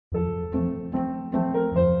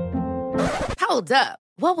Hold up.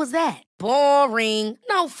 What was that? Boring.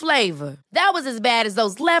 No flavor. That was as bad as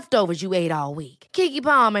those leftovers you ate all week. Keke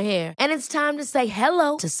Palmer here, and it's time to say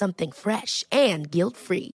hello to something fresh and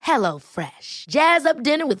guilt-free. Hello Fresh. Jazz up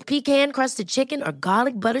dinner with pecan-crusted chicken or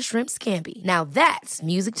garlic butter shrimp scampi. Now that's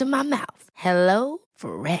music to my mouth. Hello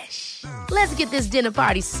Fresh. Let's get this dinner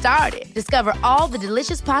party started. Discover all the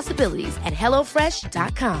delicious possibilities at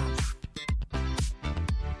hellofresh.com.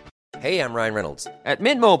 Hey, I'm Ryan Reynolds. At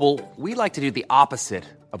Mint Mobile, we like to do the opposite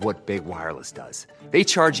of what Big Wireless does. They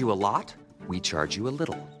charge you a lot, we charge you a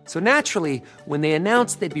little. So naturally, when they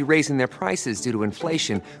announced they'd be raising their prices due to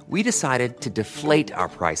inflation, we decided to deflate our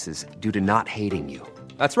prices due to not hating you.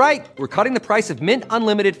 That's right. We're cutting the price of Mint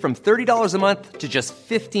Unlimited from $30 a month to just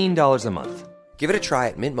 $15 a month. Give it a try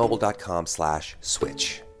at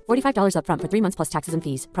mintmobile.com/switch. $45 up front for 3 months plus taxes and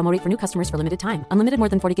fees. Promo rate for new customers for limited time. Unlimited more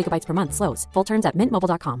than 40 gigabytes per month. Slows full terms at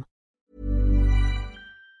mintmobile.com.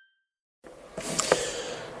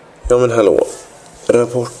 Ja men hallå,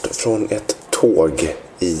 rapport från ett tåg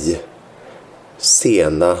i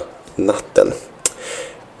sena natten.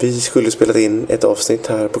 Vi skulle spela in ett avsnitt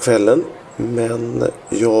här på kvällen, men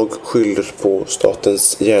jag skyller på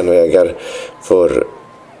Statens järnvägar för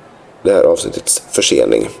det här avsnittets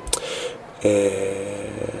försening.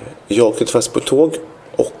 Jag åkte fast på tåg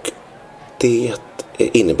och det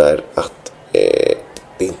innebär att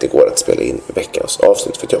det inte går att spela in veckans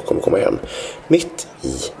avsnitt för att jag kommer komma hem mitt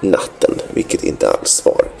i natten, vilket inte alls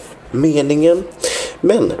var meningen.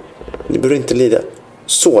 Men ni behöver inte lida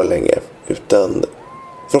så länge, utan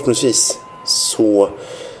förhoppningsvis så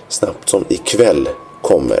snabbt som ikväll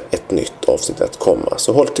kommer ett nytt avsnitt att komma.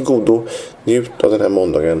 Så håll till godo, njut av den här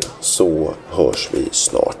måndagen, så hörs vi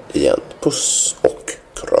snart igen. Puss och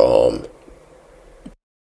kram!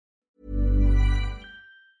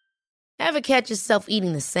 Ever catch yourself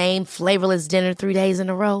eating the same flavorless dinner 3 days in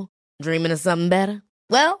a row? Dreaming of something better?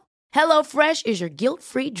 Well, HelloFresh is your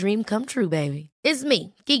guilt-free dream come true, baby. It's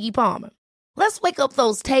me, Keke Palmer. Let's wake up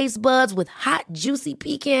those taste buds with hot, juicy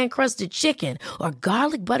pecan-crusted chicken or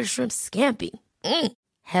garlic butter shrimp scampi.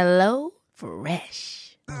 Hello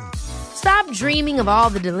Fresh. Stop dreaming of all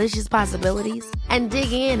the delicious possibilities and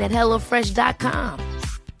dig in at hellofresh.com.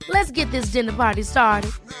 Let's get this dinner party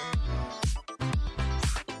started.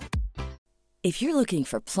 If you're looking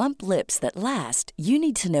for plump lips that last, you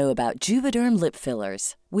need to know about Juvederm lip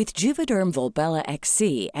fillers. With Juvederm Volbella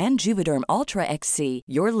XC and Juvederm Ultra XC,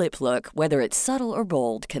 your lip look, whether it's subtle or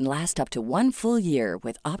bold, can last up to 1 full year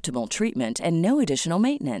with optimal treatment and no additional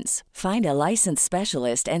maintenance. Find a licensed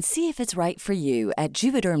specialist and see if it's right for you at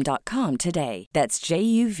Juvederm.com today. That's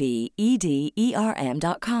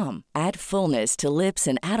JUVEDERM.com. Add fullness to lips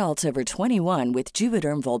in adults over 21 with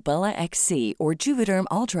Juvederm Volbella XC or Juvederm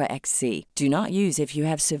Ultra XC. Do not use if you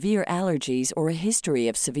have severe allergies or a history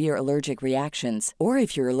of severe allergic reactions, or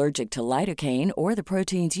if you're allergic to lidocaine or the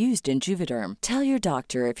proteins used in Juvederm. Tell your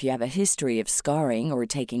doctor if you have a history of scarring or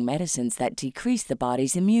taking medicines that decrease the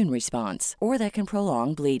body's immune response or that can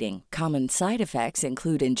prolong bleeding. Common side effects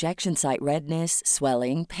include injection site redness,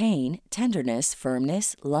 swelling, pain, tenderness,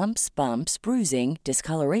 firmness, lumps, bumps, bruising,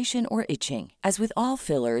 discoloration, or itching. As with all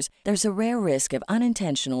fillers, there's a rare risk of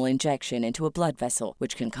unintentional injection into a blood vessel,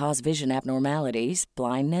 which can cause vision abnormalities,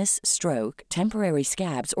 blindness, stroke, temporary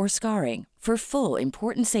scabs, or scarring. For full,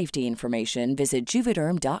 important safety information, visit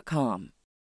Juvederm.com.